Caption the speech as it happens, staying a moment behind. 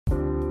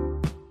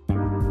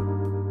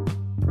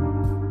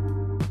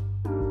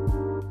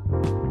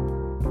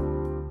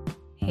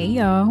Hey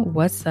y'all,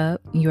 what's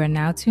up? You are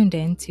now tuned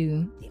in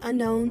to The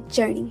Unknown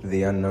Journey.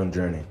 The Unknown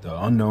Journey.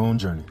 The Unknown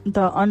Journey.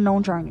 The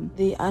Unknown Journey.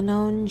 The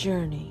Unknown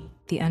Journey.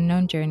 The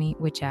Unknown Journey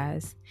with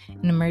Jazz,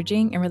 an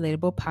emerging and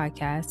relatable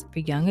podcast for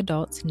young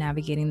adults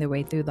navigating their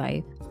way through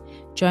life.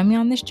 Join me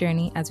on this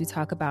journey as we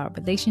talk about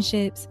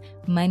relationships,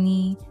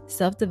 money,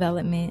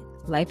 self-development,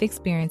 life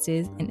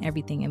experiences, and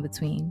everything in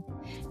between.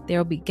 There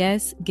will be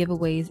guests,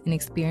 giveaways, and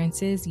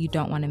experiences you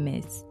don't want to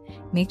miss.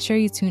 Make sure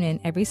you tune in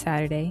every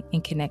Saturday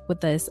and connect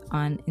with us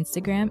on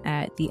Instagram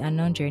at The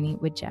Unknown Journey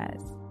with Jazz.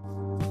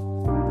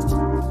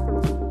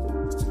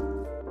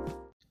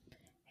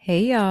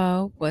 Hey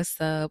y'all,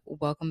 what's up?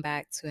 Welcome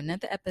back to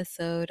another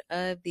episode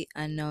of The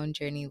Unknown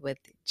Journey with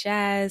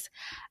Jazz.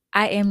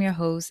 I am your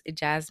host,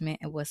 Jasmine,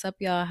 and what's up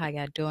y'all? How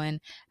y'all doing?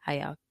 How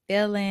y'all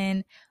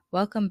feeling?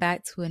 Welcome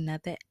back to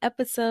another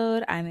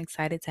episode. I'm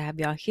excited to have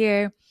y'all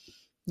here.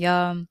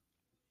 Y'all,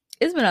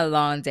 it's been a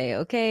long day,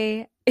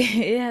 okay?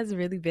 It has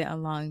really been a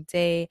long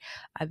day.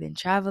 I've been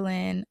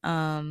traveling.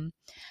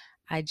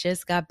 I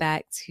just got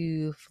back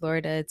to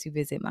Florida to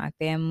visit my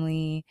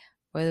family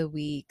for the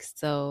week.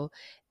 So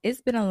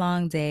it's been a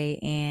long day,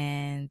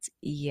 and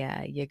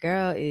yeah, your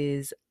girl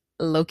is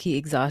low-key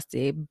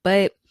exhausted,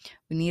 but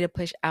we need to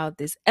push out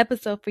this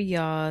episode for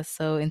y'all.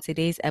 So in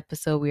today's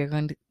episode, we are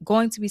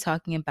going to be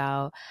talking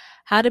about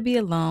how to be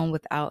alone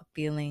without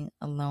feeling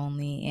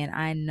lonely. And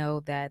I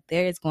know that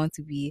there is going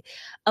to be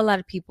a lot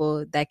of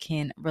people that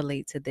can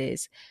relate to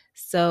this.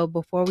 So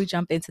before we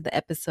jump into the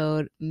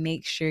episode,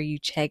 make sure you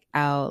check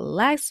out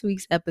last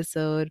week's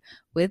episode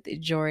with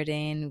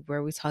Jordan,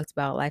 where we talked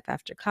about life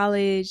after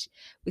college.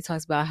 We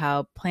talked about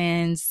how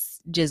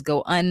plans just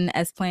go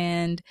as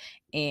planned,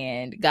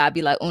 and God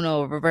be like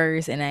Uno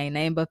reverse, and ain't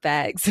nothing but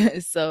facts.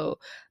 So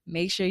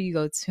make sure you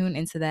go tune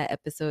into that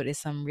episode. It's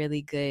some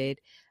really good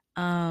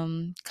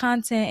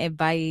content,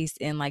 advice,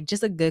 and like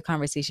just a good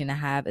conversation to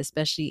have,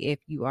 especially if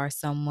you are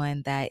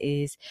someone that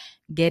is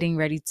getting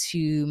ready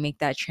to make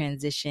that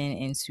transition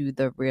into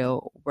the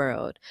real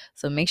world.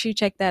 So make sure you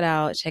check that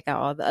out. Check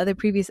out all the other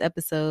previous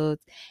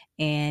episodes,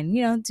 and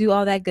do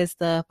all that good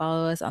stuff.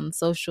 Follow us on the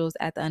socials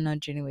at The Unknown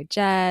Journey with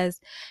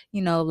Jazz.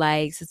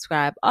 Like,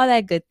 subscribe, all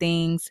that good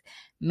things.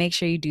 Make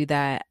sure you do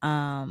that.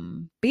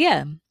 But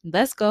yeah,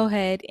 let's go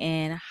ahead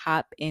and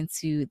hop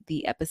into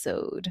the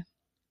episode.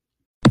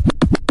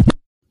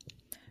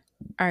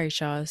 All right,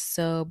 y'all.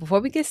 So before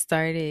we get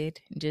started,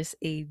 just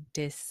a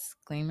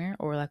disclaimer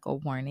or like a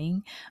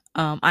warning.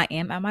 I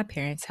am at my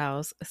parents'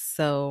 house,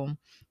 so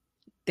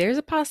there's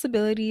a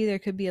possibility there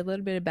could be a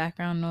little bit of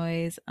background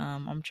noise.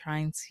 I'm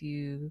trying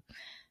to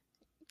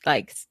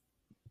I'm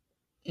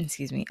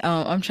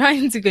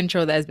trying to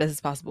control that as best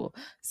as possible.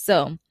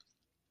 So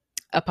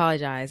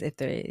apologize if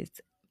there is,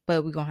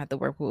 but we're gonna have to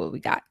work with what we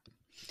got.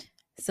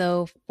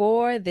 So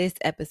for this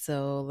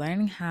episode,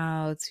 learning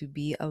how to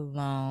be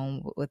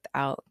alone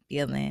without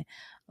feeling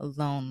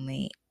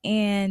lonely.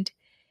 And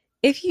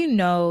if you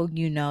know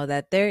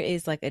that there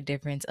is like a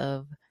difference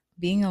of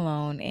being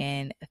alone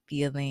and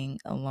feeling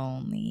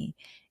lonely.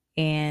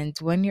 And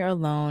when you're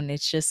alone,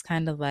 it's just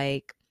kind of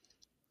like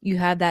you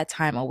have that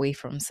time away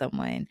from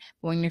someone.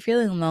 But when you're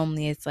feeling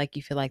lonely, it's like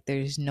you feel like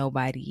there's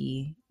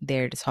nobody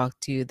there to talk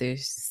to.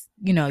 There's,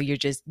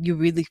 you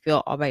really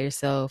feel all by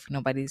yourself.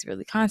 Nobody's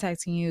really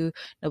contacting you.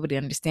 Nobody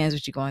understands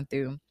what you're going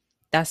through.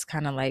 That's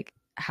kind of like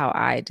how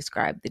I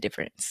describe the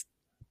difference.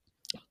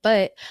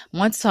 But I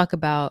want to talk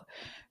about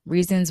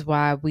reasons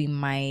why we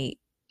might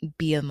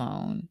be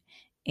alone.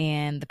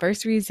 And the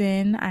first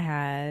reason I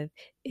have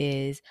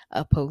is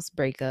a post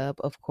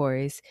breakup. Of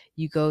course,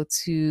 you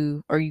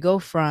go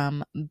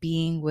from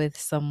being with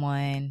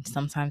someone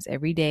sometimes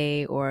every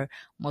day or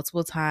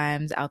multiple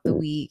times out the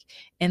week,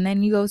 and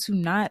then you go to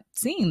not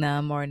seeing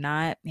them or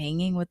not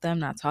hanging with them,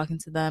 not talking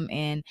to them.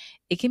 And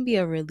it can be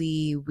a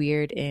really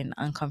weird and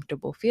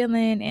uncomfortable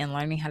feeling, and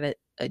learning how to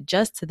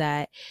adjust to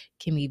that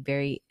can be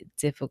very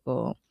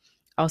difficult.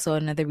 Also,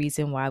 another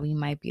reason why we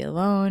might be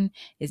alone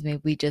is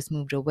maybe we just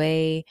moved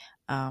away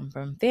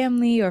from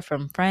family or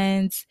from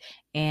friends.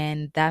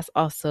 And that's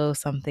also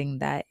something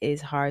that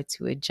is hard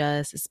to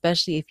adjust,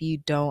 especially if you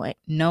don't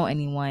know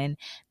anyone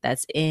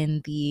that's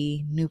in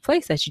the new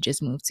place that you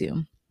just moved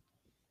to.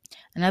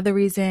 Another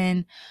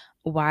reason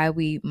why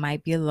we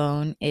might be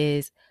alone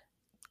is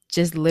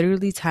just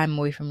literally time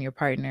away from your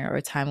partner or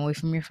time away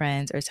from your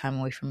friends or time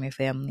away from your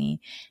family.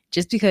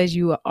 Just because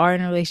you are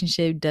in a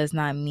relationship does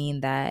not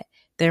mean that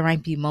there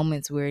might be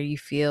moments where you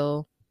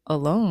feel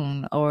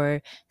alone,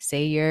 or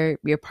say your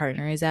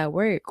partner is at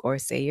work, or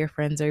say your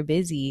friends are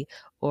busy,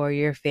 or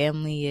your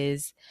family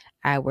is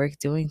at work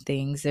doing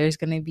things. There's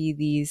going to be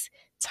these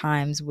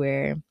times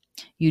where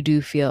you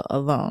do feel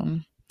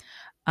alone.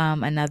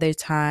 Another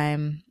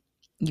time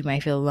you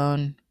might feel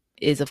alone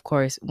is, of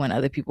course, when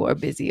other people are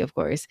busy, of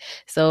course.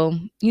 So,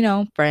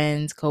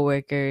 friends,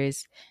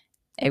 coworkers,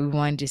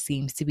 Everyone just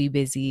seems to be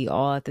busy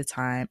all at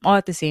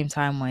the same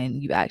time when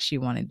you actually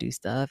want to do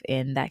stuff,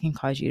 and that can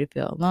cause you to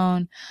feel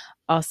alone.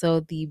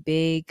 Also, the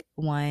big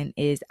one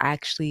is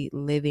actually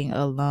living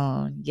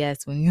alone.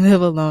 Yes, when you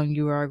live alone,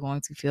 you are going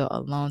to feel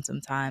alone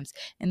sometimes,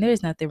 and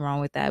there's nothing wrong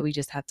with that. We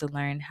just have to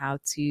learn how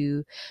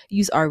to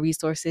use our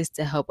resources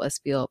to help us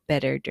feel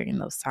better during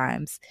those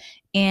times.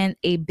 And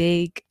a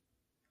big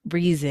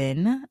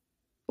reason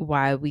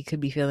why we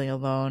could be feeling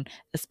alone,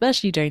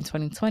 especially during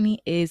 2020,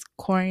 is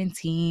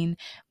quarantine,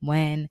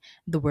 when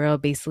the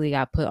world basically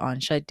got put on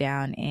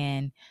shutdown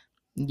and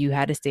you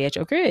had to stay at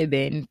your crib,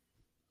 and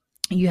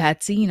you had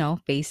to,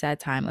 face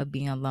that time of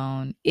being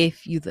alone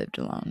if you lived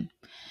alone.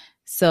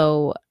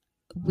 So,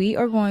 we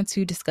are going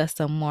to discuss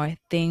some more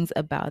things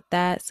about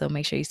that. So,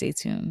 make sure you stay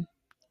tuned.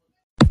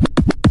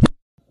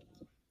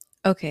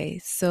 Okay,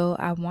 so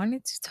I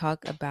wanted to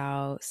talk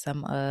about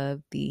some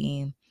of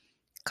the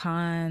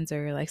cons,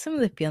 or like some of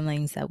the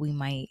feelings that we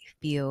might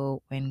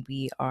feel when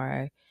we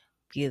are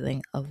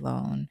feeling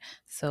alone.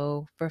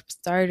 So, for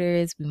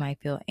starters, we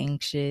might feel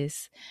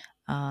anxious.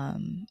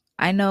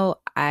 I know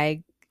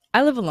I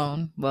live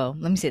alone. Well,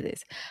 let me say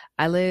this.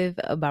 I live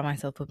by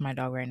myself with my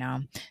dog right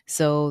now.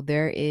 So,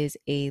 there is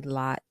a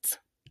lot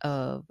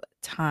of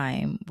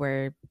time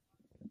where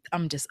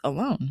I'm just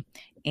alone.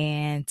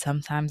 And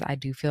sometimes I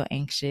do feel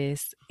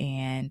anxious,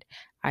 and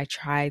I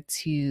try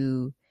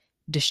to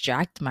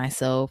distract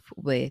myself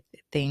with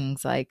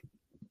things like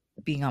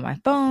being on my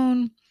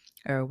phone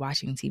or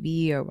watching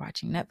TV or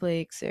watching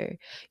Netflix, or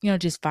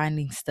just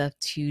finding stuff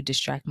to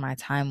distract my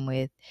time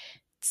with,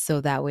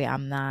 so that way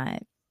I'm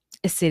not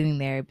sitting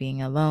there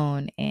being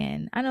alone.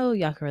 And I know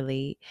y'all can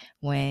relate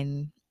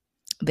when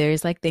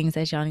there's like things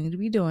that y'all need to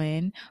be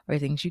doing or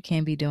things you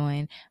can be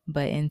doing,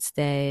 but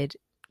instead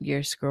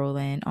you're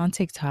scrolling on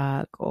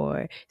TikTok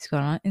or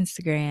scrolling on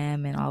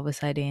Instagram, and all of a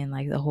sudden,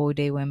 like, the whole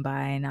day went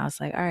by, and I was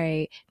like, all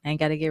right, I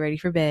gotta get ready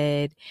for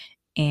bed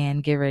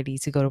and get ready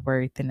to go to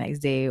work the next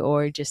day,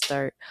 or just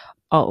start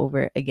all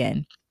over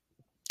again.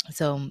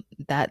 So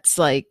that's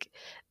like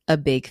a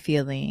big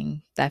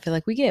feeling that I feel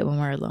like we get when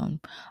we're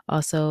alone.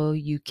 Also,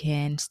 you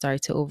can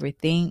start to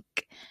overthink.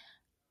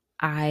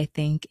 I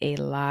think a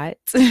lot.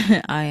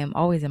 I am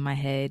always in my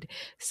head.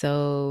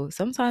 So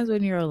sometimes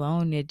when you're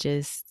alone,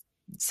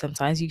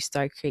 sometimes you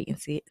start creating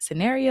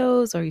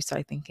scenarios, or you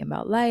start thinking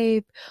about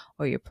life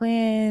or your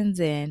plans.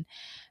 And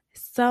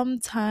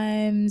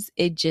sometimes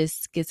it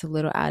just gets a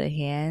little out of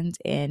hand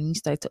and you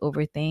start to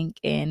overthink.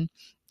 And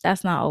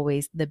that's not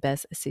always the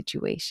best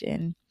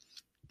situation.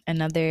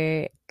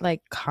 Another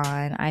like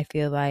con I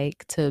feel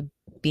like to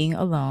being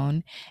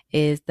alone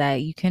is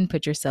that you can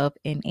put yourself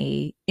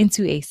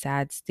into a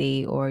sad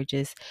state, or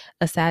just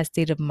a sad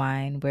state of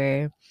mind,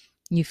 where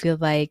you feel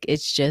like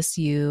it's just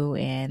you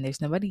and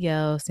there's nobody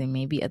else, and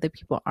maybe other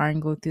people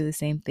aren't going through the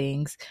same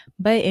things,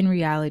 but in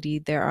reality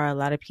there are a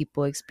lot of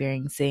people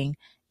experiencing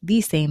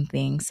these same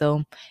things.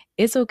 So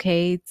it's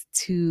okay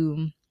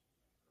to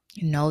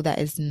know that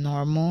it's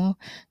normal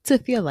to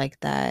feel like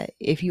that.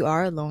 If you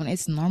are alone,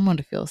 it's normal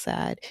to feel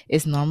sad.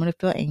 It's normal to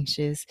feel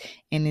anxious,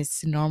 and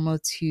it's normal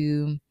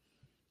to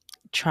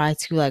try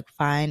to like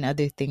find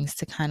other things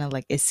to kind of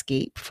like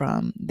escape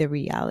from the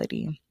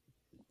reality.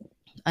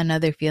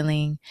 Another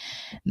feeling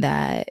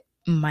that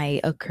might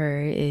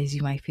occur is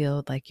you might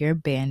feel like you're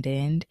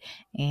abandoned,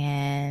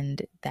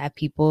 and that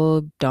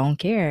people don't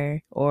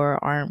care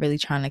or aren't really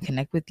trying to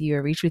connect with you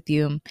or reach with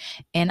you.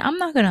 And I'm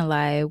not gonna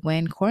lie,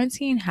 when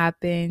quarantine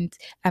happened,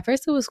 at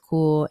first it was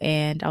cool,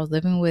 and I was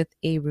living with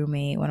a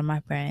roommate, one of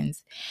my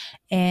friends,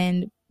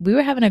 and we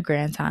were having a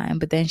grand time.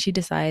 But then she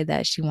decided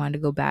that she wanted to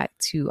go back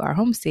to our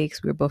home state,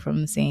 'cause we were both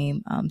from the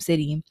same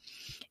city.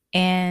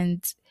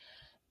 And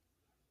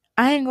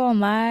I ain't gonna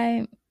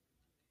lie,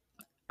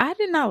 I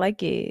did not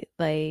like it.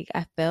 Like,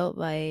 I felt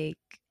like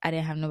I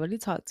didn't have nobody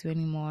to talk to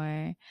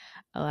anymore.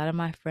 A lot of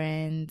my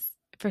friends,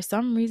 for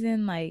some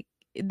reason, like,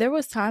 there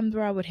was times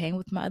where I would hang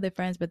with my other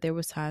friends, but there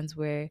was times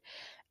where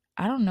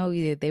I don't know,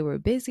 either they were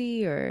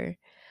busy, or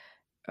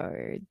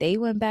they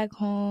went back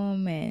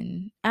home,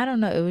 and I don't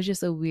know, it was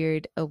just a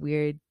weird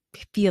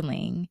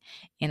feeling.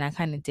 And I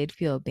kind of did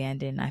feel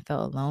abandoned. I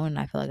felt alone.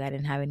 I felt like I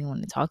didn't have anyone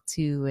to talk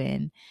to,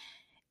 and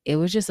it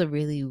was just a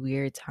really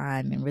weird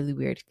time and really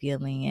weird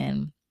feeling.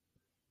 And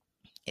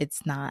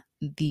it's not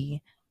the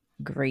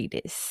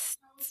greatest.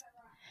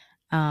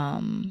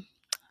 Um,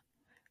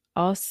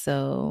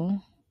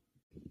 Also,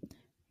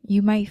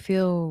 you might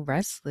feel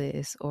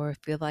restless or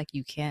feel like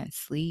you can't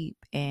sleep.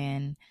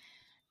 And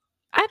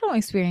I don't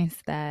experience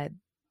that.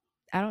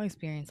 I don't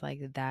experience like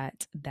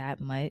that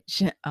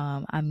much.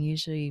 I'm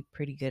usually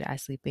pretty good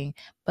at sleeping,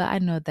 but I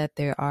know that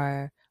there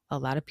are a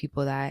lot of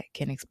people that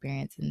can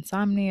experience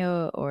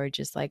insomnia or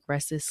just like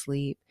restless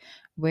sleep,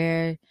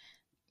 where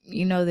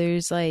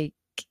there's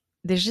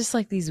just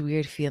like these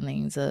weird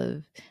feelings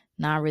of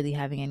not really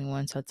having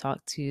anyone to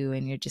talk to,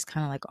 and you're just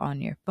kind of like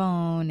on your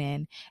phone,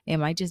 and it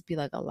might just be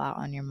like a lot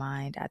on your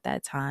mind at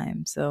that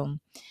time. So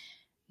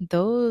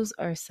those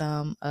are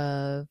some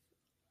of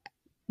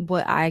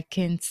what I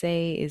can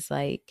say is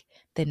like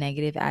the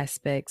negative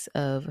aspects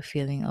of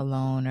feeling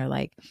alone, or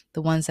like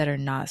the ones that are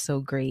not so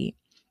great.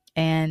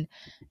 And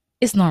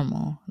it's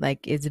normal.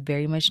 Like, it's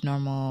very much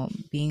normal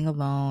being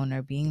alone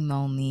or being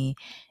lonely.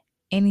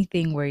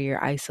 Anything where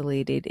you're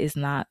isolated is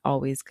not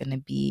always going to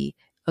be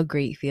a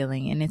great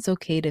feeling. And it's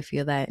okay to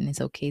feel that, and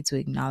it's okay to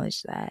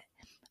acknowledge that.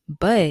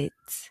 But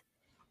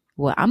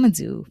what I'm gonna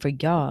do for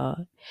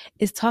y'all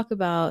is talk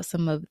about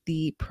some of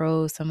the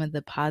pros, some of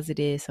the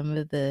positives, some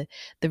of the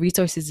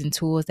resources and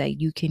tools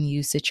that you can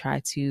use to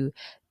try to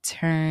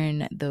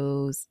turn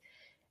those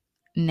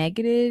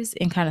negatives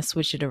and kind of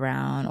switch it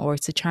around, or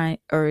to try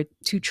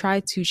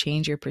to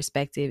change your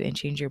perspective and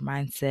change your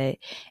mindset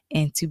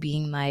into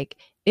being like,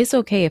 it's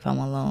okay if I'm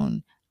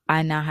alone.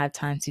 I now have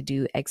time to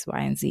do X, Y,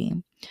 and Z.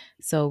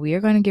 So we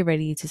are going to get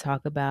ready to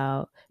talk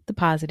about the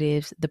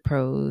positives, the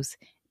pros,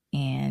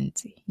 and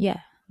yeah,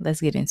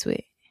 let's get into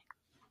it.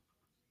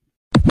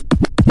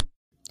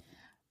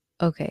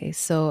 Okay,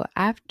 so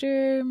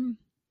after I'm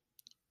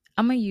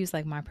gonna use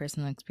like my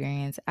personal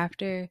experience.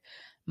 After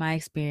my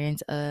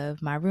experience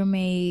of my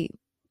roommate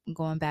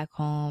going back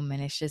home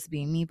and it's just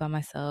being me by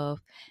myself,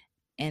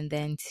 and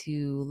then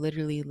to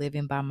literally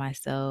living by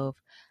myself,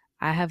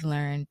 I have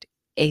learned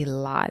a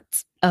lot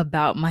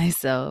about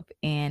myself.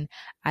 And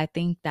I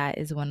think that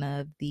is one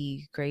of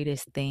the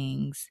greatest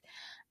things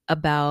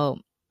about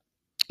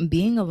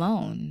being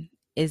alone,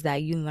 is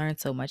that you learn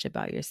so much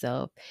about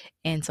yourself.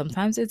 And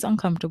sometimes it's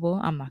uncomfortable,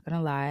 I'm not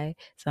gonna lie.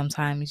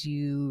 Sometimes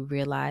you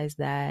realize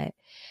that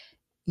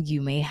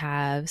you may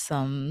have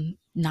some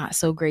not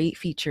so great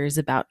features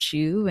about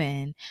you,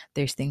 and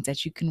there's things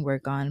that you can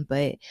work on.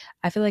 But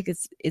I feel like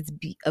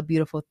a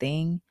beautiful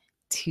thing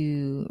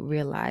to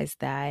realize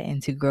that,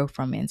 and to grow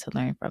from it, and to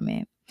learn from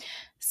it.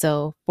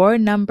 So for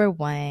number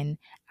one,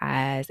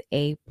 as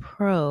a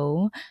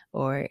pro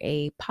or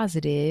a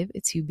positive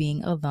to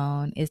being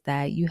alone, is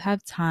that you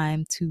have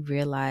time to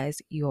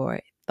realize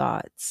your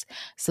thoughts.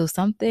 So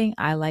something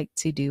I like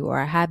to do, or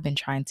I have been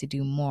trying to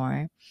do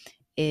more,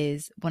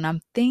 is when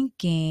I'm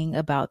thinking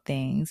about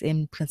things,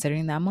 and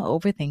considering that I'm an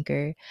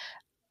overthinker,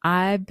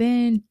 I've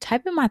been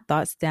typing my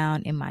thoughts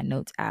down in my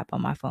notes app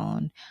on my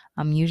phone.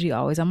 I'm usually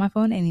always on my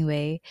phone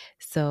anyway,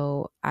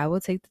 so I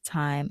will take the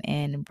time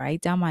and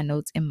write down my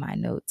notes in my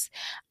notes.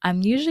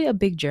 I'm usually a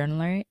big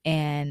journaler,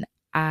 and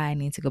I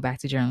need to go back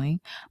to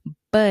journaling,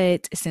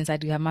 but since I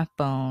do have my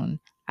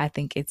phone, I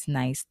think it's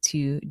nice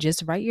to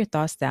just write your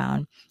thoughts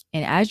down.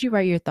 And as you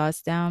write your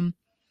thoughts down,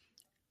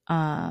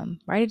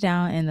 write it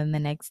down, and then the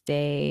next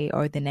day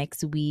or the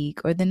next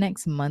week or the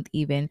next month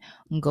even,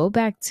 go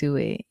back to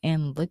it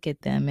and look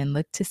at them and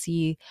look to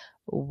see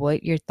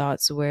what your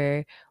thoughts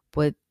were.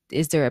 What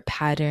is there a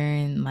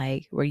pattern?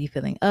 Like, were you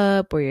feeling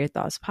up? Were your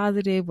thoughts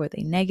positive? Were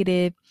they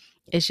negative?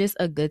 It's just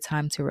a good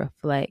time to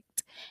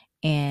reflect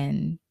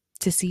and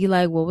to see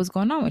like what was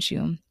going on with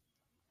you.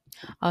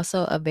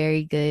 Also, a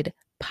very good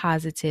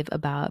positive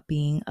about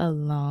being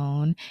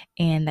alone,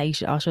 and that you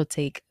should also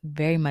take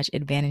very much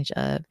advantage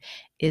of,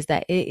 is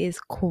that it is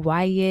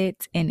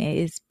quiet and it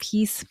is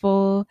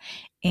peaceful,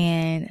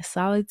 and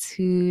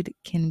solitude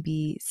can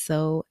be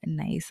so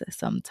nice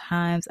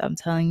sometimes. I'm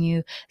telling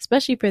you,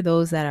 especially for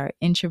those that are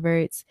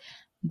introverts,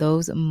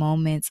 those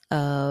moments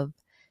of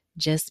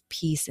just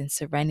peace and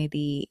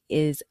serenity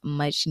is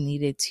much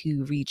needed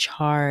to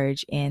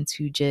recharge and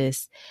to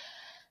just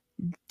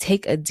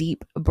take a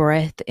deep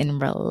breath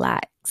and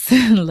relax.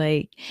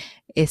 Like,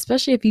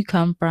 especially if you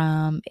come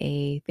from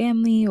a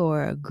family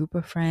or a group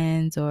of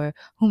friends or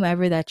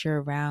whomever that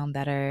you're around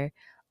that are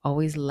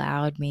always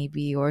loud,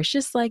 maybe, or it's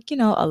just like,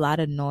 a lot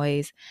of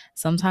noise.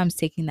 Sometimes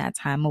taking that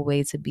time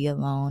away to be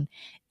alone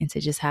and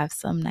to just have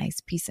some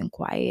nice peace and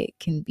quiet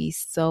can be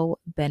so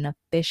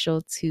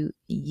beneficial to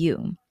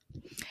you.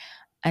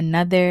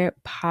 Another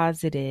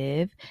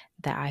positive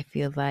that I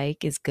feel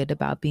like is good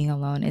about being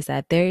alone is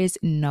that there is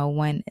no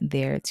one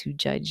there to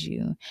judge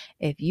you.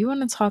 If you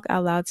want to talk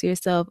out loud to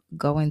yourself,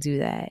 go and do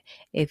that.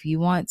 If you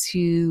want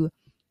to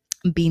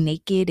be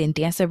naked and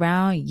dance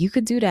around, you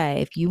could do that.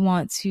 If you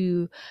want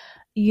to,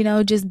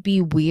 just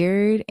be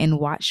weird and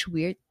watch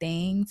weird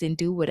things and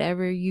do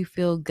whatever you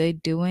feel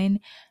good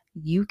doing,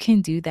 you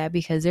can do that,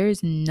 because there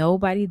is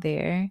nobody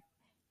there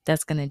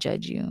that's going to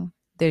judge you.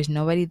 There's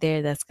nobody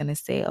there that's going to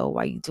say, oh,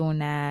 why are you doing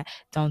that?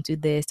 Don't do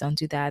this, don't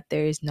do that.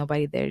 There is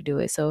nobody there to do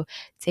it. So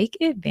take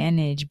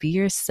advantage, be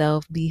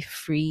yourself, be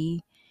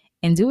free,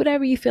 and do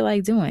whatever you feel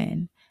like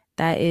doing.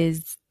 That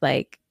is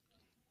like,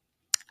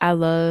 I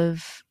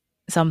love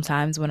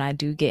sometimes when I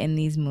do get in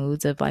these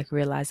moods of like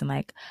realizing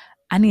like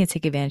I need to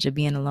take advantage of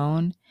being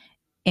alone,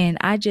 and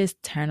I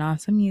just turn on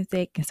some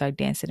music and start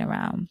dancing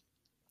around.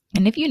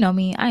 And if you know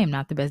me, I am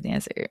not the best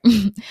dancer.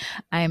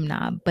 I am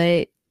not,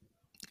 but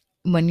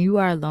when you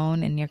are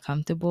alone and you're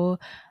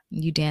comfortable,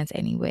 you dance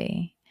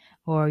anyway,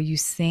 or you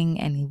sing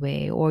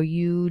anyway, or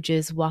you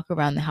just walk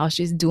around the house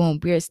just doing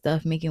weird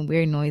stuff, making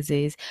weird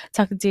noises,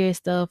 talking to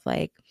yourself.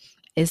 Like,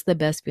 it's the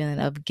best feeling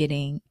of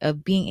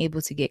being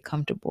able to get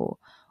comfortable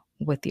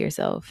with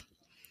yourself.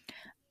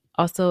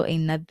 Also,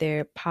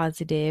 another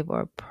positive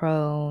or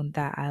pro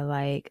that I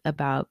like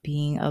about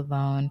being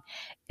alone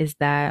is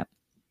that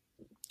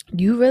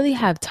you really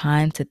have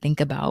time to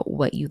think about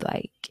what you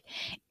like.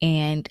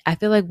 And I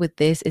feel like with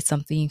this, it's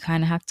something you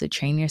kind of have to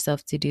train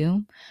yourself to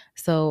do.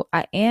 So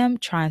I am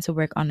trying to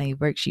work on a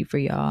worksheet for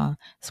y'all.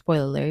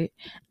 Spoiler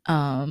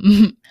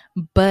alert.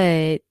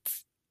 But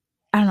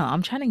I don't know.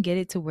 I'm trying to get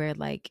it to where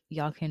like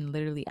y'all can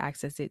literally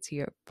access it to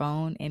your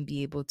phone and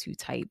be able to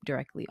type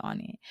directly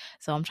on it.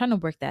 So I'm trying to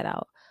work that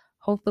out.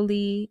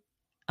 Hopefully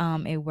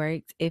it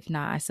worked. If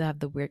not, I still have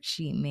the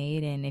worksheet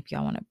made, and if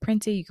y'all want to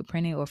print it, you can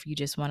print it, or if you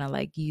just want to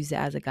like use it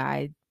as a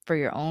guide for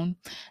your own,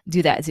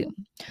 do that too.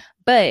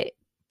 But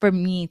for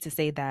me to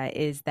say that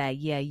is that,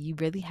 yeah, you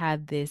really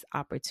have this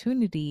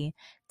opportunity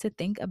to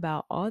think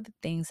about all the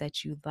things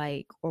that you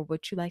like or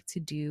what you like to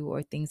do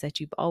or things that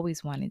you've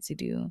always wanted to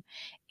do,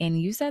 and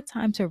use that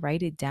time to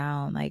write it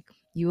down. Like,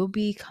 you will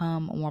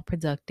become more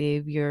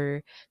productive.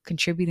 You're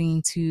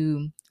contributing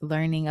to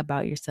learning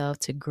about yourself,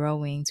 to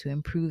growing, to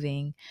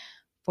improving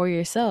for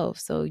yourself.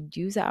 So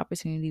use that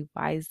opportunity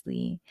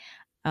wisely.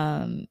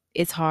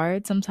 It's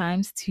hard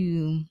sometimes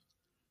to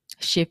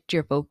shift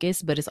your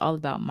focus, but it's all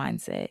about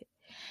mindset,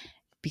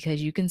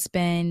 because you can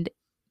spend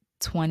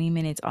 20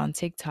 minutes on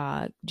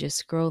TikTok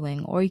just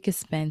scrolling, or you could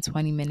spend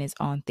 20 minutes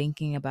on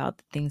thinking about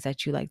the things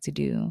that you like to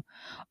do,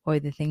 or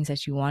the things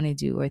that you want to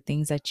do, or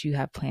things that you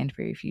have planned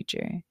for your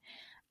future.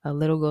 A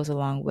little goes a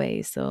long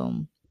way. So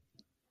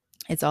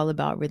it's all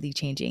about really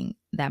changing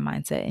that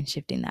mindset and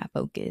shifting that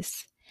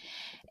focus.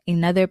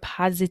 Another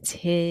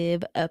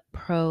positive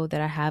pro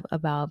that I have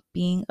about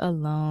being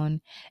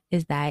alone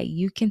is that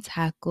you can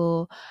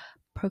tackle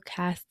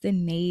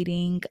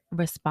procrastinating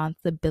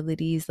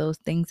responsibilities, those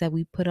things that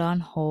we put on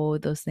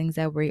hold, those things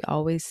that we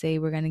always say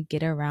we're going to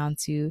get around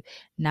to.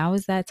 Now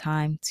is that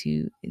time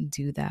to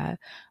do that.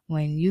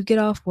 When you get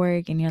off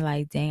work and you're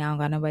like, dang, I don't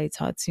got nobody to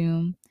talk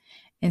to,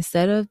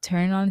 instead of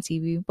turning on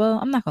TV, well,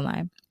 I'm not gonna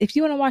lie. If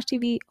you want to watch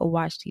TV,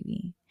 watch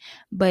TV.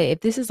 But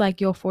if this is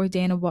like your fourth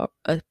day in a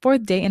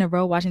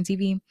row watching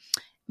TV,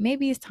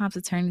 maybe it's time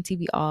to turn the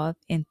TV off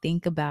and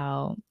think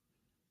about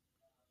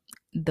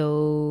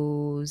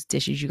those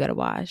dishes you gotta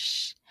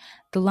wash,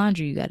 the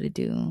laundry you gotta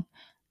do,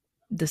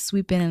 the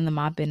sweeping and the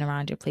mopping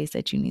around your place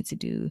that you need to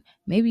do.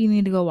 Maybe you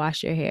need to go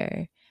wash your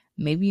hair.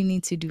 Maybe you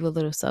need to do a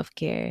little self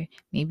care.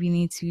 Maybe you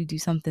need to do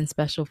something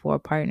special for a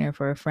partner,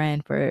 for a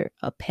friend, for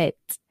a pet.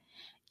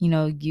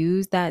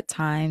 Use that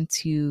time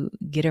to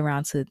get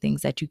around to the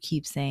things that you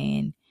keep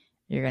saying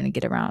you're going to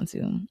get around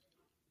to.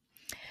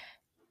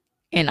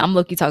 And I'm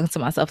lucky talking to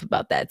myself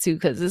about that too,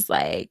 because it's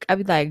like, I'd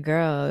be like,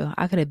 girl,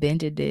 I could have been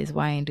did this.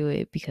 Why I didn't do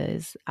it?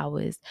 Because I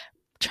was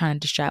trying to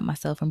distract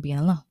myself from being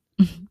alone.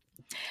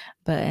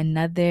 But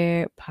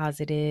another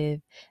positive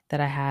that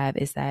I have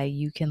is that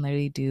you can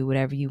literally do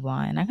whatever you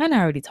want. And I kind of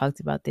already talked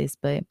about this,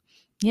 but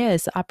yeah,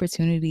 it's the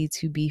opportunity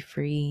to be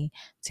free,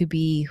 to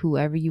be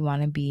whoever you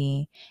want to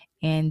be,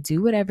 and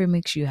do whatever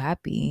makes you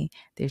happy.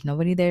 There's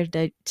nobody there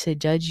to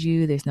judge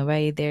you. There's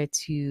nobody there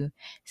to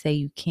say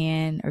you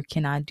can or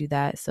cannot do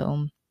that.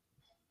 So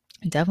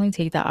definitely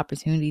take that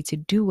opportunity to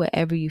do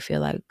whatever you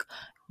feel like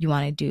you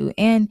want to do.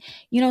 And,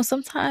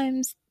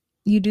 sometimes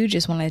you do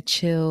just want to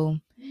chill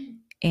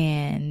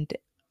and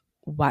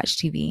watch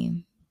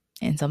TV.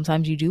 And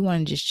sometimes you do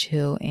want to just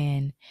chill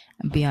and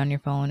be on your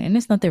phone. And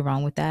there's nothing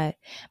wrong with that.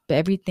 But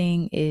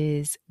everything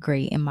is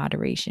great in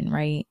moderation,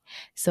 right?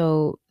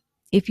 So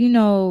if you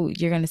know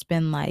you're going to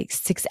spend like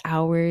 6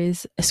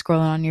 hours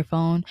scrolling on your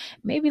phone,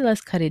 maybe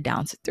let's cut it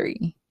down to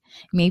 3.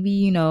 Maybe,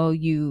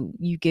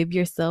 you give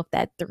yourself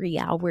that 3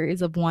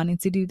 hours of wanting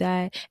to do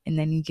that. And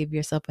then you give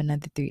yourself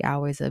another 3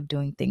 hours of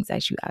doing things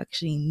that you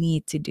actually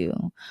need to do,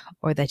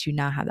 or that you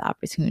now have the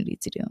opportunity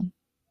to do.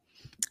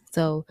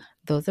 So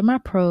those are my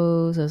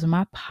pros, those are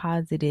my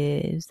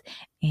positives.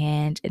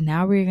 And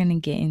now we're going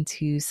to get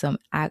into some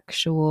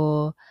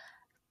actual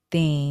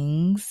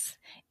things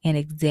and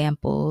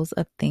examples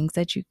of things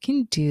that you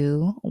can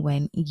do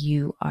when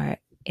you are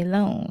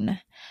alone.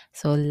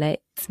 So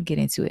let's get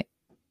into it.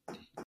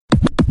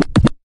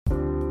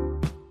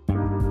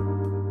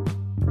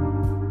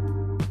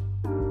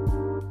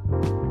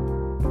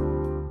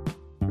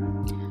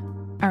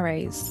 All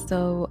right,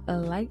 so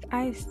like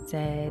I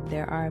said,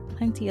 there are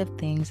plenty of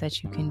things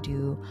that you can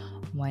do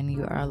when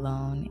you are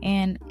alone.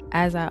 And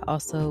as I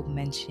also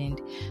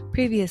mentioned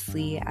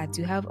previously, I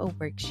do have a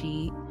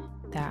worksheet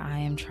that I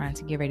am trying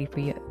to get ready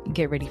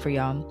for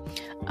y'all.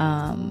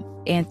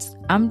 And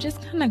I'm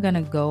just kind of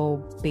gonna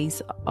go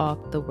based off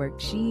the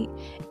worksheet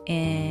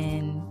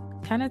and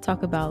kind of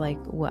talk about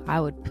like what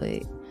I would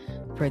put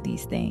for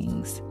these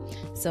things.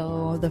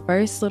 So the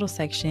first little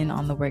section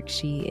on the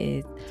worksheet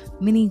is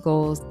mini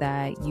goals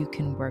that you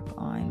can work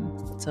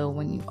on. So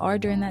when you are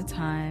during that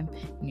time,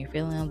 when you're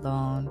feeling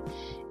alone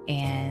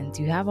and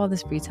you have all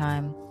this free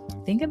time,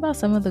 think about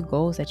some of the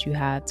goals that you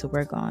have to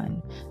work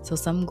on. So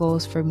some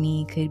goals for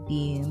me could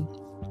be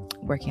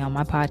working on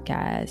my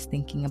podcast,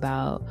 thinking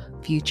about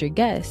future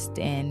guests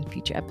and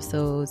future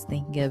episodes,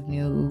 thinking of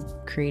new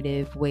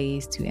creative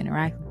ways to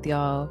interact with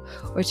y'all,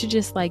 or to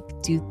just like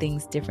do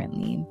things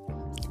differently.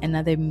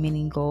 Another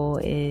mini goal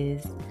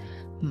is,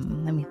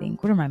 let me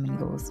think, what are my mini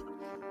goals?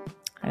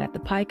 I got the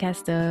podcast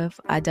stuff.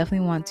 I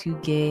definitely want to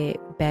get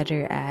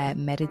better at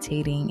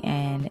meditating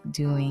and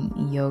doing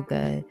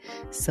yoga.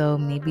 So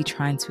maybe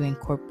trying to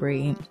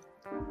incorporate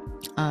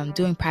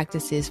doing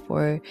practices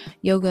for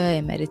yoga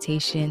and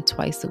meditation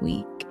twice a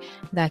week.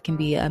 That can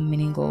be a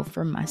mini goal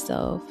for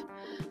myself.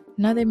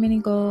 Another mini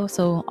goal,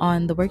 so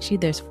on the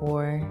worksheet there's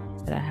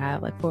 4 that I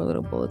have, like 4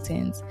 little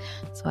bulletins,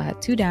 so I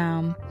have 2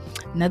 down.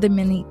 Another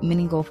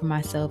mini goal for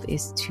myself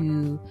is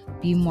to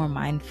be more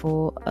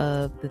mindful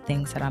of the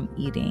things that I'm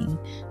eating.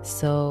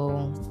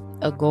 So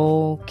a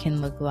goal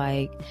can look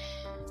like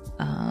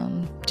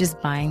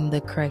just buying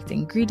the correct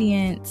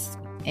ingredients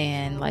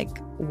and like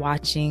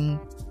watching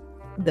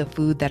the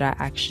food that I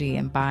actually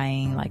am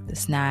buying, like the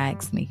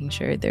snacks, making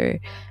sure they're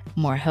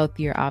more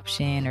healthier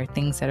option or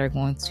things that are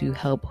going to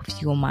help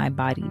fuel my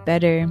body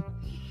better.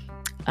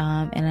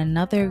 And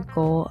another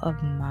goal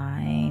of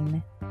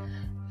mine,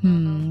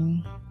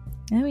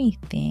 let me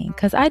think,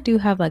 because I do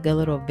have like a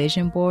little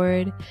vision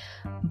board,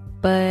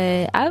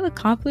 but I've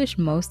accomplished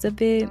most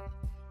of it.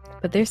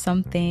 But there's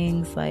some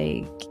things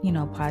like,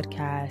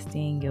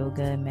 podcasting,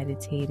 yoga,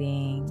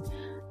 meditating.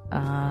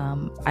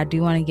 I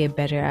do want to get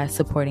better at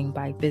supporting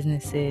Black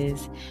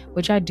businesses,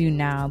 which I do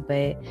now,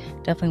 but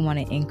definitely want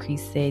to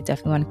increase it.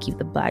 Definitely want to keep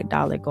the Black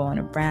dollar going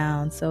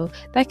around. So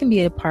that can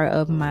be a part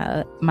of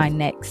my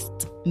next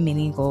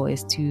mini goal,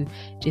 is to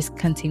just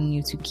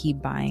continue to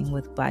keep buying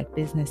with Black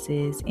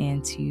businesses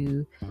and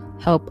to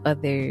help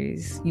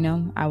others.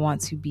 I want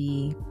to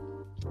be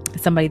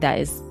somebody that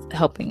is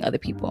helping other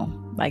people.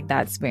 Like,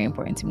 that's very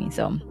important to me.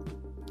 So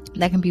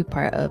that can be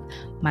part of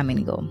my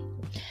mini goal.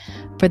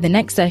 For the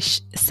next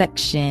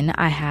section,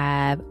 I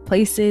have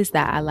places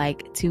that I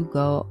like to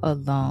go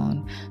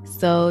alone.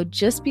 So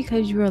just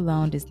because you're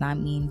alone does not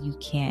mean you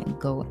can't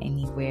go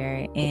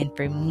anywhere. And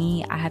for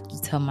me, I have to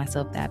tell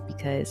myself that,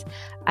 because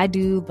I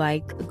do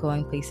like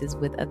going places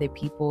with other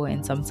people.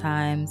 And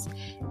sometimes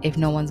if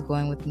no one's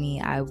going with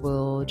me, I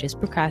will just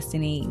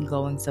procrastinate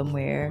going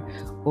somewhere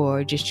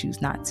or just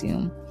choose not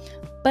to.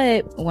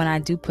 But when I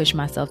do push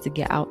myself to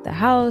get out the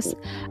house,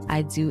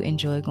 I do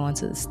enjoy going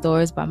to the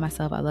stores by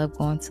myself. I love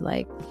going to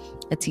like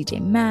a TJ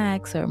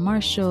Maxx or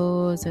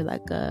Marshalls or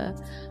like a,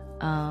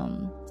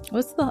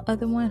 what's the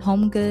other one?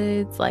 Home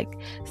Goods. Like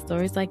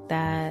stores like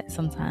that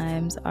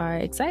sometimes are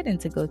exciting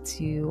to go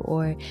to,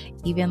 or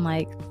even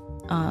like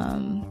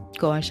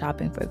going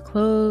shopping for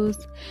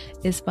clothes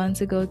is fun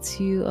to go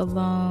to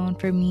alone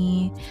for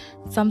me.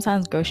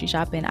 Sometimes grocery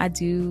shopping, I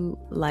do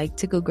like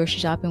to go grocery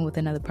shopping with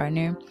another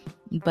partner,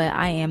 but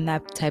I am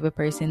that type of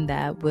person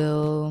that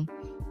will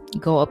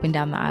go up and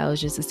down the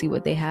aisles just to see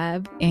what they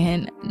have,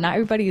 and not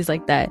everybody is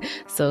like that.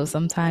 So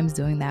sometimes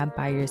doing that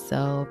by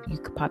yourself, you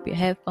could pop your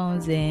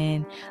headphones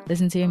in,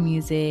 listen to your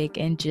music,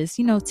 and just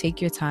take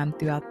your time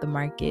throughout the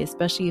market,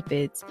 especially if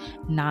it's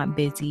not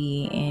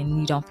busy and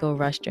you don't feel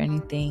rushed or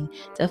anything.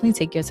 Definitely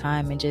take your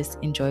time and just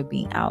enjoy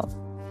being out.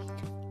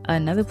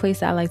 Another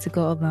place I like to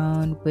go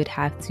alone would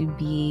have to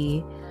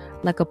be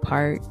like a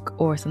park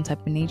or some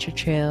type of nature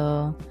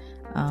trail.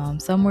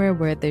 Somewhere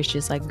where there's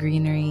just like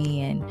greenery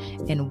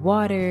and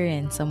water,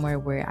 and somewhere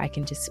where I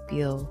can just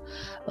feel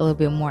a little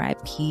bit more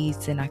at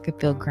peace and I could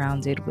feel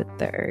grounded with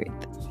the earth.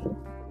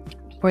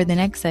 For the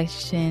next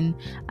section,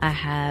 I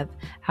have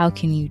how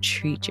can you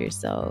treat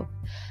yourself?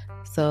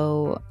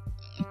 So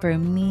for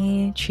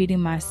me,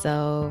 treating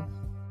myself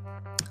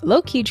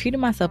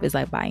is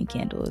like buying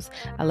candles.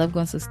 I love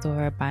going to the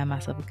store, buying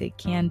myself a good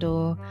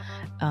candle.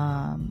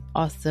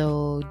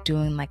 Also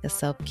doing like a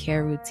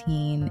self-care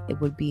routine.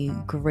 It would be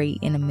great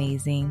and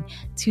amazing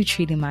to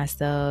treating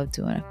myself,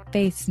 doing a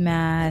face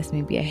mask,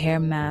 maybe a hair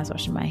mask,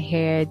 washing my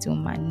hair,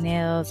 doing my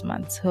nails,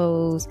 my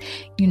toes,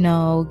 getting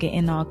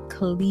all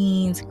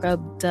clean,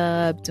 scrubbed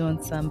up,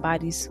 doing some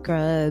body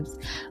scrubs,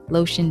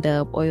 lotioned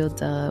up,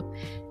 oiled up.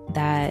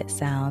 That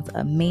sounds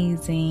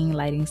amazing.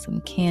 Lighting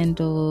some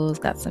candles,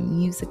 got some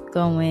music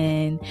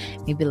going,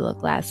 maybe a little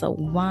glass of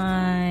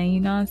wine, you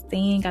know what I'm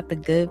saying? Got the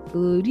good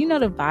food, the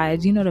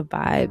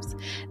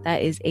vibes.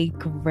 That is a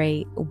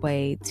great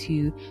way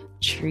to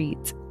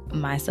treat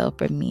myself,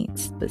 for me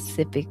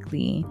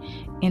specifically.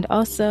 And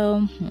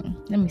also,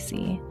 let me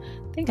see.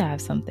 I think I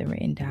have something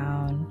written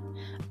down.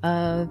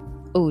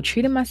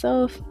 Treating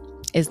myself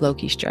is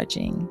low-key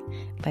stretching.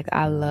 Like,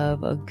 I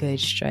love a good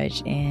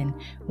stretch, and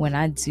when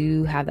I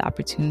do have the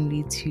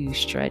opportunity to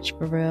stretch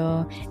for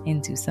real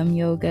and do some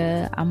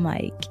yoga, I'm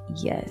like,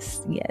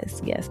 yes,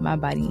 my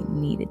body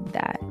needed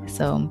that.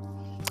 So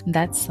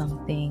that's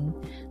something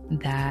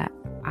that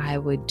I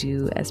would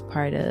do as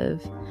part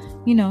of,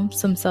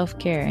 some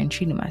self-care and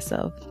treating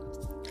myself.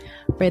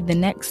 For the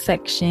next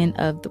section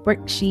of the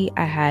worksheet,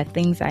 I have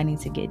things I need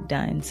to get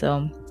done.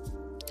 So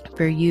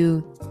for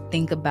you,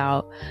 think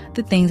about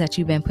the things that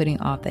you've been putting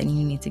off that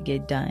you need to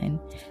get done.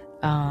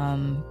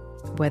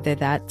 Whether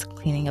that's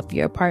cleaning up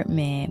your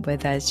apartment,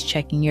 whether that's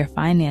checking your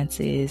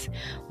finances,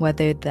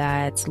 whether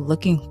that's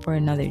looking for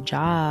another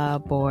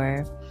job,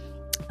 or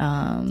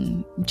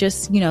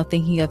just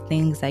thinking of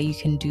things that you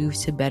can do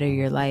to better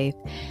your life.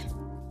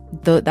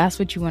 That's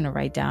what you want to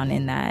write down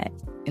in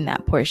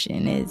that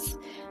portion, is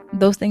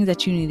those things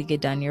that you need to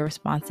get done, your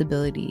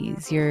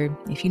responsibilities,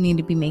 if you need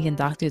to be making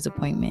doctor's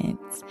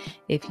appointments,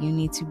 if you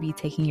need to be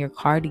taking your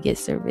car to get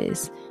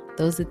service,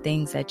 those are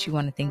things that you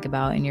want to think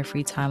about in your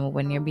free time or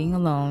when you're being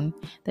alone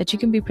that you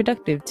can be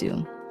productive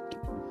to.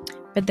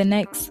 For the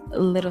next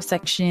little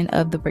section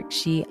of the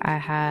worksheet, I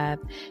have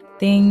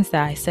things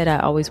that I said I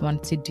always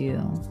wanted to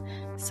do.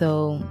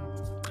 So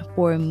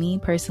for me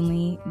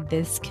personally,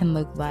 this can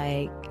look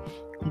like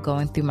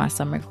going through my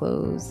summer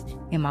clothes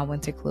and my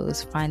winter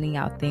clothes, finding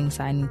out things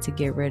I need to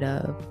get rid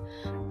of.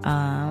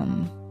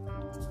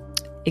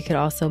 It could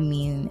also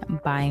mean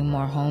buying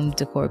more home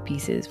decor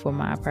pieces for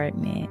my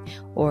apartment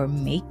or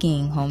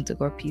making home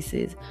decor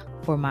pieces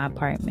for my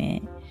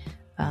apartment.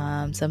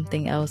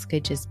 Something else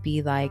could just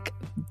be like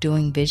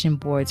doing vision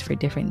boards for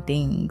different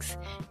things,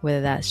 whether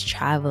that's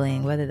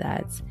traveling, whether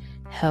that's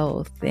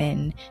health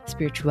and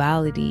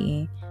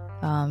spirituality.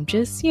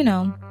 Just,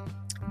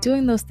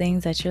 doing those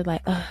things that you're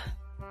like,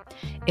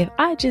 if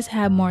I just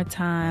had more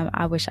time,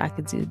 I wish I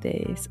could do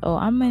this.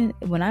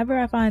 Whenever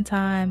I find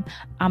time,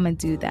 I'm going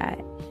to do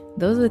that.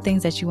 Those are the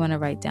things that you want to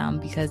write down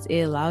because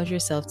it allows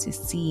yourself to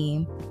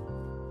see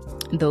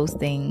those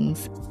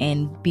things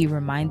and be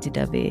reminded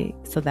of it.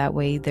 So that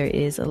way there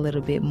is a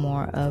little bit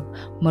more of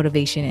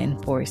motivation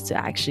and force to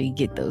actually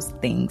get those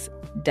things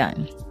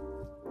done.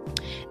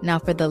 Now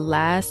for the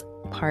last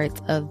part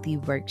of the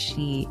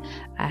worksheet,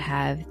 I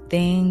have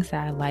things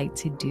that I like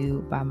to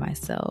do by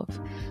myself.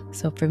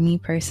 So for me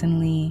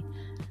personally,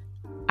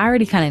 I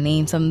already kind of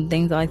named some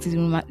things I like to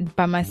do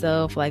by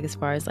myself, like as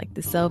far as like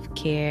the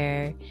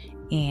self-care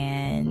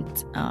and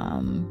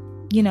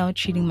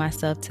treating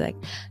myself to like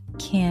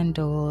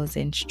candles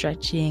and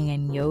stretching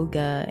and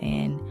yoga.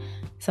 And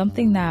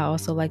something that I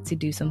also like to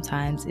do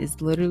sometimes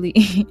is literally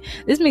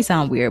this may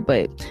sound weird,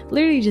 but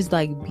literally just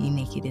like be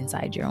naked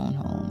inside your own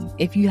home.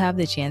 If you have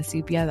the chance to,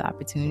 if you have the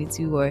opportunity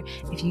to, or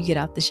if you get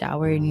out the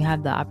shower and you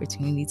have the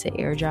opportunity to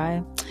air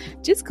dry,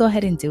 just go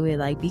ahead and do it.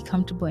 Like be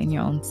comfortable in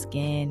your own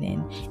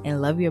skin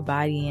and love your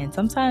body. And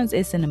sometimes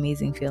it's an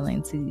amazing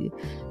feeling to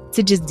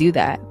just do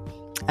that.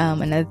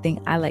 Another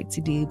thing I like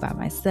to do by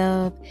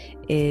myself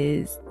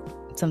is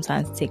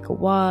sometimes take a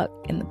walk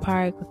in the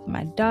park with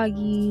my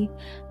doggy,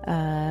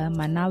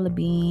 my Nala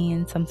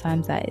Bean.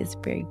 Sometimes that is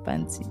very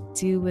fun to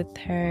do with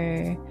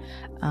her.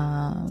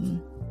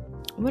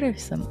 What are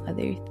some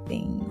other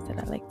things that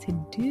I like to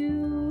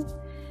do?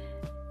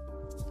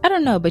 I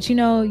don't know, but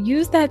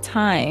use that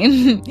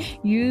time.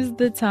 Use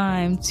the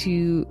time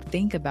to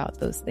think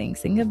about those things.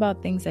 Think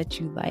about things that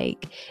you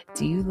like.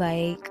 Do you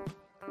like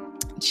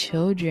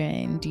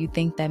children? Do you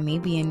think that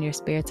maybe in your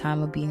spare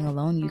time of being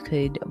alone you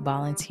could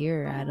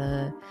volunteer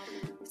at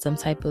some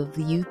type of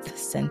youth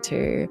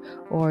center?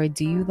 Or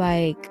do you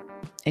like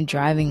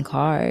driving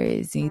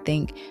cars? Do you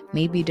think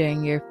maybe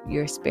during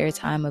your spare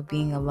time of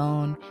being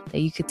alone that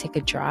you could take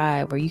a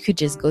drive, or you could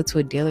just go to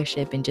a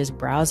dealership and just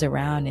browse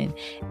around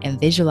and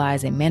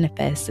visualize and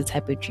manifest the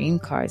type of dream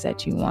cars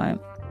that you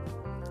want?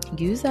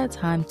 Use that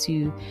time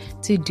to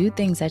do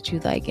things that you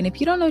like. And if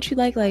you don't know what you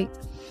like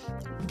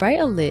write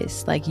a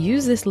list. Like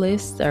use this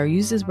list or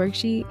use this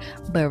worksheet,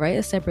 but write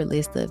a separate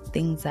list of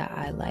things that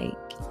I like.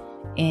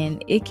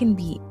 And it can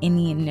be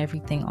any and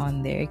everything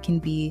on there. It can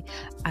be,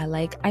 I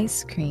like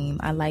ice cream,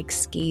 I like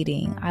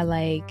skating, I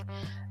like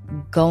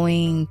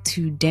going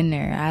to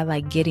dinner, I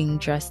like getting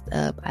dressed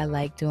up, I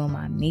like doing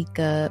my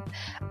makeup,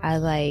 I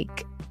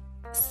like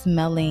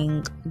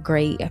smelling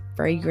great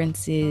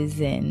fragrances.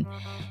 And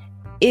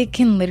it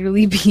can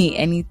literally be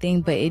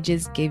anything, but it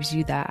just gives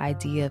you that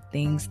idea of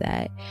things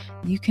that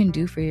you can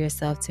do for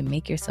yourself to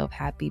make yourself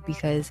happy.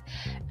 Because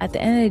at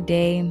the end of the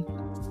day,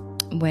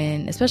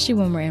 especially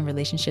when we're in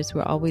relationships,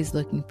 we're always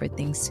looking for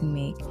things to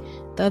make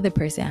the other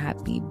person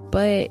happy.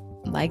 But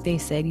like they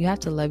said, you have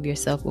to love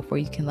yourself before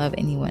you can love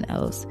anyone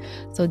else.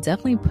 So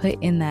definitely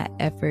put in that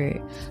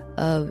effort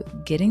of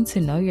getting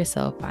to know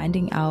yourself,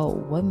 finding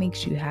out what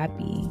makes you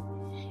happy,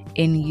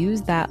 and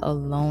use that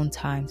alone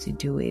time to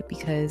do it.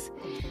 Because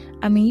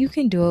you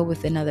can do it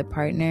with another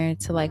partner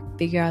to like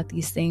figure out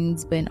these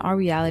things, but in our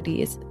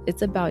reality,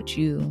 it's about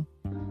you.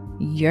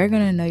 You're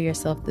going to know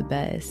yourself the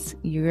best.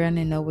 You're going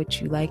to know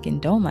what you like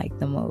and don't like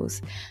the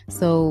most.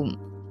 So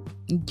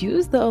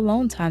use the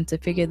alone time to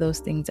figure those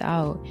things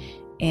out.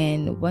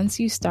 And once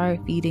you start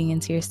feeding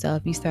into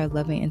yourself, you start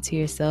loving into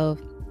yourself,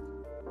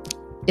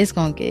 it's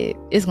going to be lit.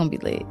 It's going to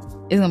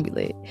be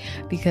lit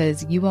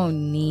because you won't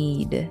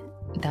need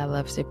that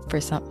love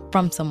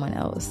from someone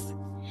else.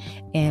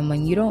 And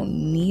when you don't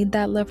need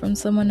that love from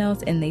someone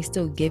else and they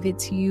still give it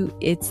to you,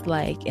 it's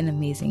like an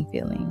amazing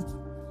feeling.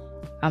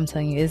 I'm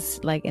telling you,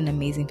 it's like an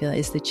amazing feeling.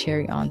 It's the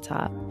cherry on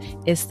top.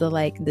 It's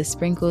the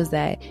sprinkles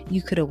that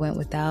you could have went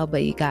without,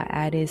 but you got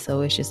added,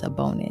 so it's just a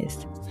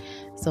bonus.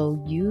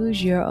 So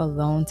use your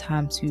alone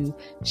time to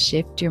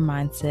shift your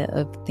mindset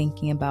of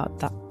thinking about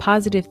the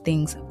positive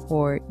things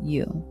for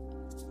you.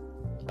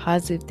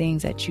 Positive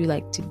things that you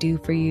like to do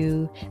for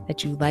you,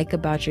 that you like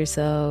about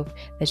yourself,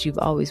 that you've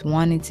always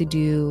wanted to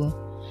do.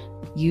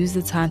 Use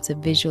the time to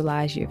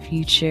visualize your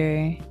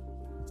future.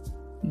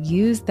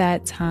 Use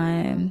that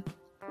time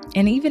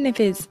And even if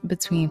it's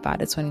between 5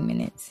 to 20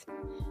 minutes,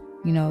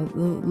 you know,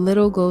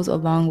 little goes a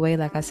long way,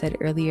 like I said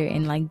earlier,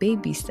 in like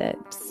baby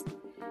steps.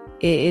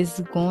 It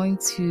is going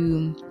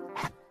to,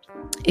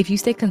 if you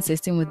stay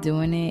consistent with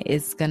doing it,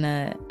 it's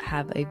gonna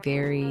have a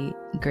very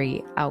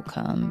great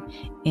outcome,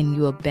 and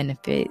you will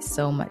benefit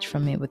so much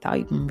from it without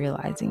even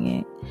realizing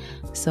it.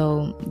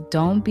 So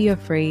don't be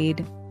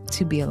afraid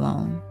to be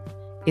alone.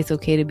 It's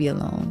okay to be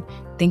alone.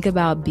 Think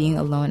about being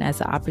alone as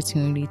an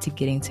opportunity to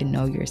getting to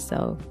know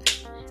yourself.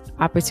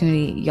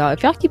 Opportunity, y'all.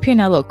 If y'all keep hearing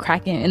that little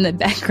cracking in the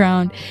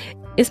background,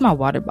 it's my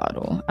water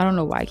bottle. I don't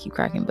know why I keep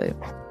cracking, but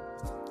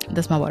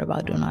that's my water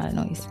bottle doing all that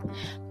noise.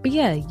 But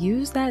yeah,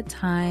 use that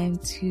time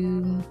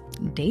to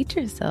date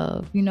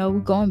yourself. You know,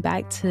 going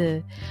back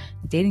to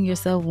Dating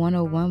Yourself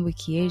 101 with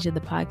Kiesia, the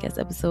podcast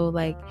episode,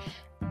 like,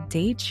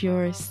 date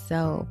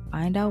yourself.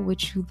 Find out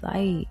what you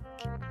like.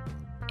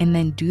 And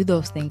then do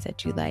those things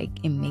that you like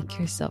and make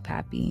yourself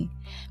happy.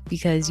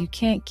 Because you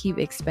can't keep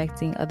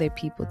expecting other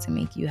people to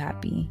make you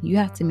happy. You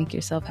have to make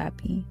yourself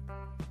happy.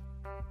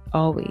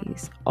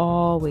 Always.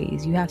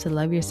 You have to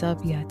love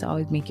yourself. You have to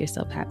always make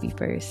yourself happy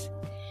first.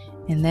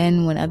 And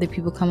then when other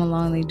people come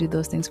along, they do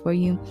those things for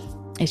you,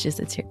 it's just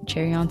a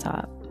cherry on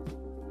top.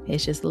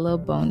 It's just a little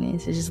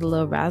bonus. It's just a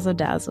little razzle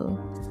dazzle.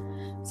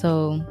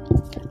 So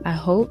I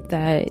hope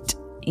that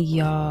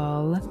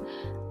y'all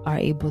are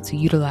able to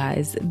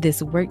utilize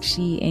this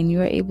worksheet and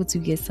you're able to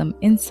get some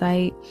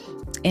insight.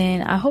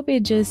 And I hope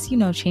it just, you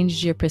know,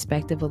 changes your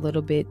perspective a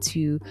little bit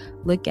to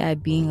look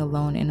at being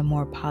alone in a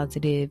more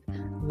positive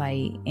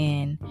light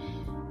and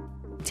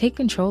take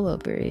control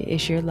over it.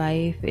 It's your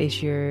life.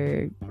 It's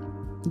your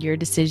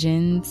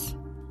decisions,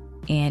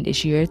 and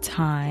it's your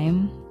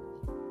time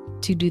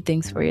to do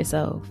things for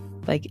yourself.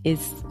 Like,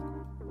 it's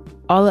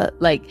all,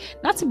 like,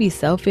 not to be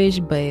selfish,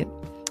 but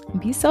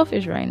be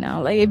selfish right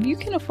now. Like, if you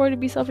can afford to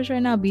be selfish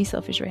right now, be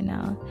selfish right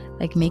now.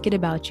 Like, make it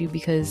about you,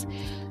 because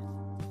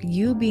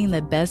you being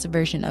the best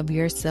version of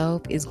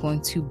yourself is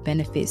going to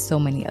benefit so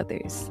many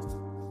others.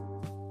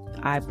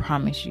 I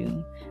promise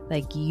you.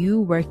 Like,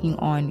 you working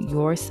on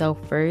yourself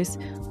first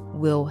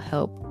will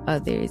help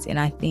others. And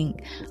I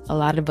think a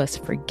lot of us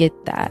forget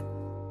that.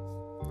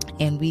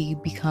 And we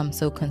become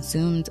so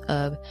consumed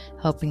of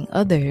helping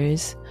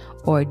others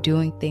or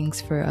doing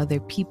things for other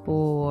people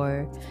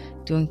or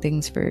doing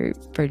things for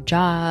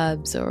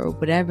jobs or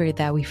whatever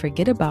that we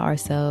forget about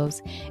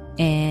ourselves.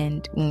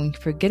 And when we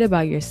forget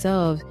about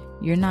yourselves,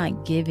 you're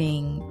not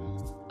giving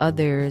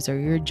others or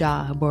your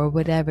job or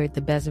whatever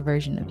the best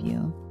version of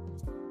you.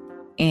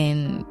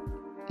 And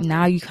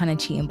now you kind of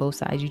cheating both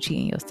sides. You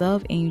cheating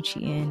yourself and you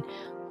cheating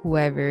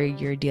whoever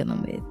you're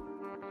dealing with.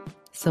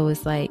 So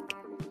it's like,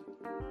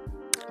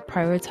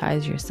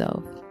 prioritize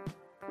yourself.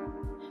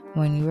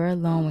 When you are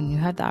alone, when you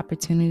have the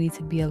opportunity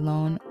to be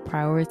alone,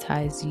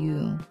 prioritize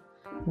you.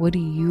 What do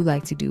you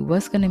like to do?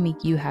 What's going to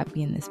make you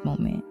happy in this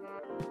moment?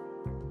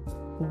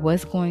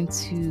 What's going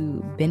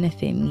to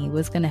benefit me?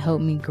 What's going to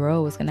help me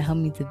grow? What's going to help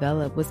me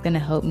develop? What's going to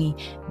help me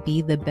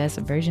be the best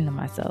version of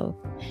myself?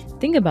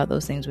 Think about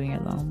those things when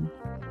you're alone.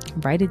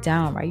 Write it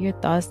down. Write your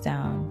thoughts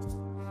down.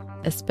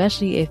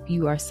 Especially if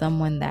you are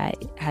someone that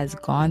has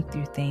gone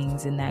through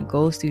things and that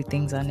goes through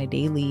things on a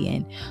daily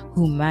and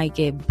who might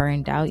get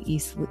burned out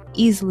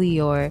easily,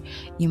 or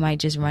you might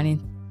just run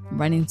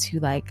into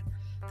like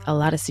a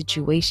lot of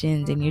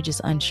situations and you're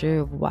just unsure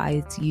of why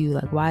it's you.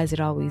 Like, why is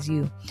it always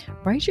you?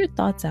 Write your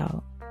thoughts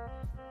out.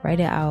 Write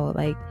it out.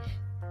 Like,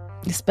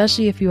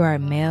 especially if you are a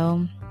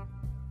male,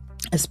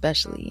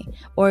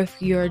 or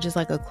if you're just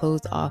like a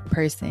closed off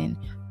person,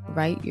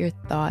 write your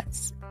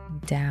thoughts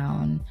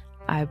down.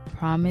 I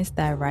promise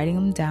that writing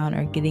them down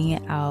or getting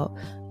it out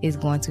is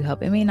going to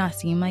help. It may not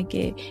seem like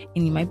it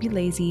and you might be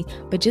lazy,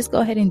 but just go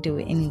ahead and do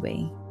it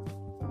anyway.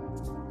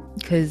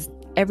 Because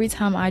every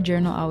time I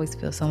journal, I always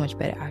feel so much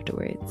better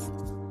afterwards.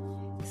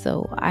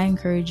 So I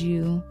encourage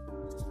you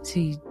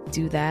to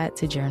do that,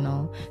 to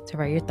journal, to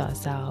write your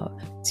thoughts out,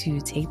 to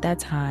take that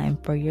time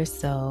for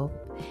yourself,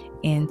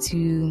 and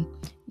to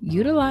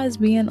utilize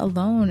being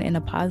alone in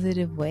a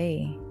positive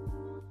way.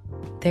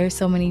 There's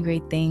so many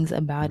great things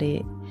about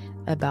it.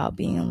 About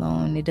being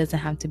alone. It doesn't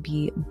have to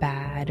be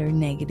bad or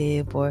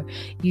negative, or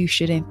you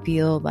shouldn't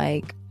feel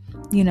like,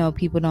 you know,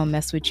 people don't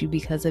mess with you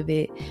because of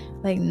it.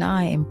 Like,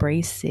 nah,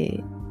 embrace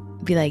it.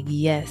 Be like,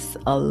 yes,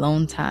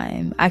 alone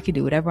time. I could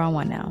do whatever I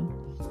want now.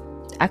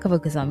 I could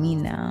focus on me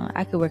now.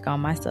 I could work on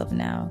myself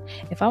now.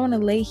 If I want to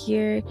lay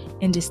here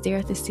and just stare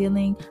at the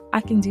ceiling, I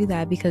can do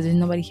that because there's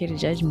nobody here to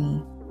judge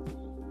me.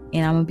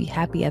 And I'm going to be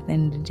happy at the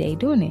end of the day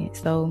doing it.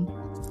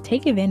 So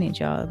take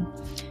advantage, y'all.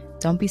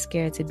 Don't be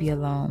scared to be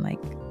alone. Like,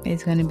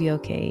 it's going to be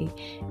okay.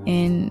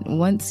 And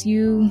once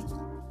you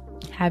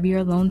have your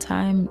alone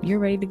time, you're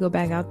ready to go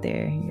back out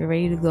there. You're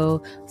ready to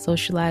go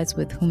socialize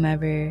with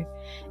whomever,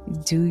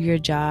 do your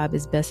job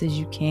as best as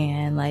you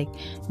can. Like,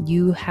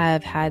 you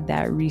have had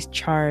that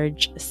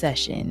recharge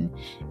session.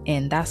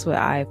 And that's what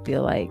I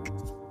feel like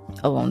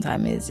alone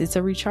time is. It's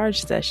a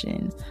recharge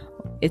session.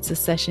 It's a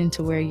session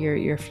to where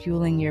you're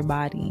fueling your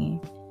body.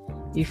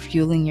 You're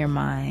fueling your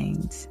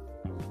mind.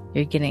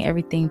 you're getting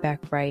everything back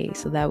right,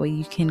 so that way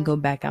you can go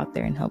back out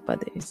there and help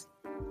others.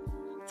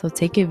 So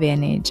take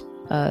advantage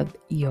of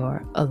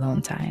your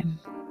alone time.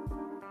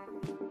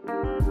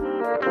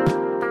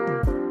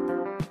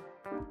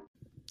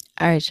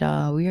 All right,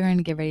 y'all, we are going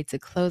to get ready to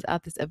close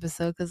out this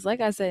episode because,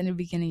 like I said in the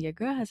beginning, your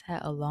girl has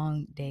had a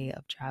long day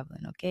of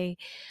traveling, okay?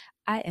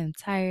 I am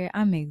tired,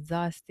 I'm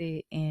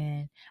exhausted,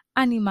 and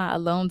I need my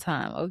alone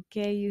time,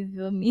 okay? You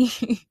feel me?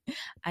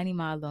 I need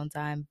my alone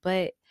time,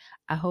 but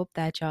I hope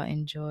that y'all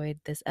enjoyed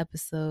this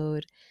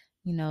episode.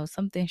 You know,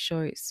 something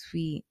short,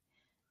 sweet,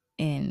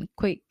 and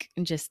quick,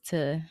 just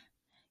to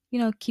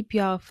keep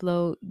y'all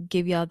afloat,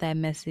 give y'all that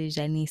message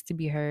that needs to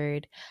be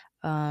heard.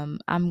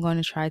 I'm going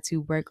to try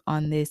to work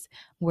on this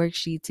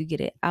worksheet to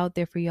get it out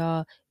there for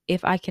y'all.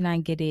 If I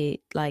cannot get it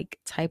like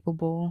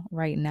typable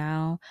right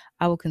now,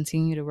 I will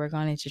continue to work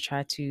on it to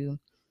try to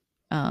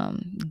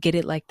get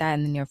it like that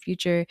in the near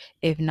future.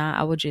 If not,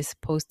 I will just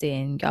post it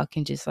and y'all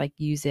can just like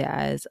use it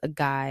as a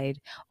guide.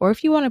 Or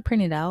if you want to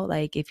print it out,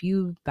 like if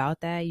you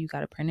about that, you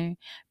got a printer,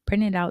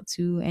 print it out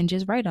too and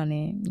just write on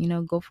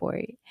it, go for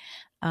it.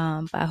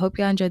 But I hope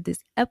y'all enjoyed this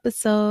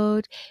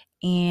episode,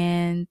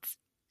 and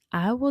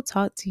I will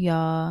talk to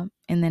y'all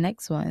in the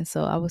next one.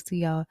 So I will see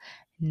y'all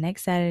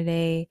next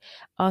Saturday.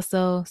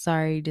 Also,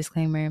 sorry,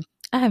 disclaimer,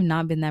 I have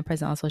not been that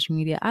present on social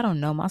media. I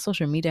don't know. My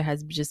social media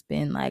has just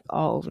been like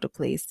all over the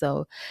place.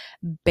 So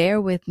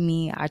bear with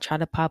me. I try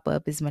to pop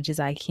up as much as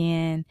I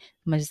can,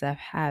 as much as I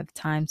have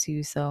time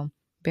to. So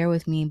bear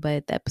with me,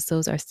 but the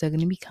episodes are still going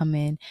to be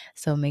coming.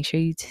 So make sure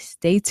you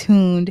stay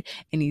tuned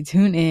and you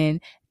tune in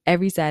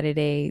every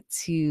Saturday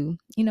to,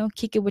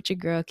 kick it with your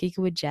girl, kick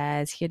it with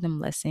Jazz, hear them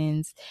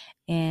lessons.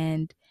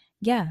 And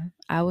yeah,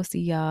 I will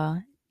see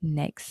y'all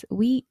next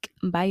week.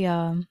 Bye,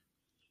 y'all.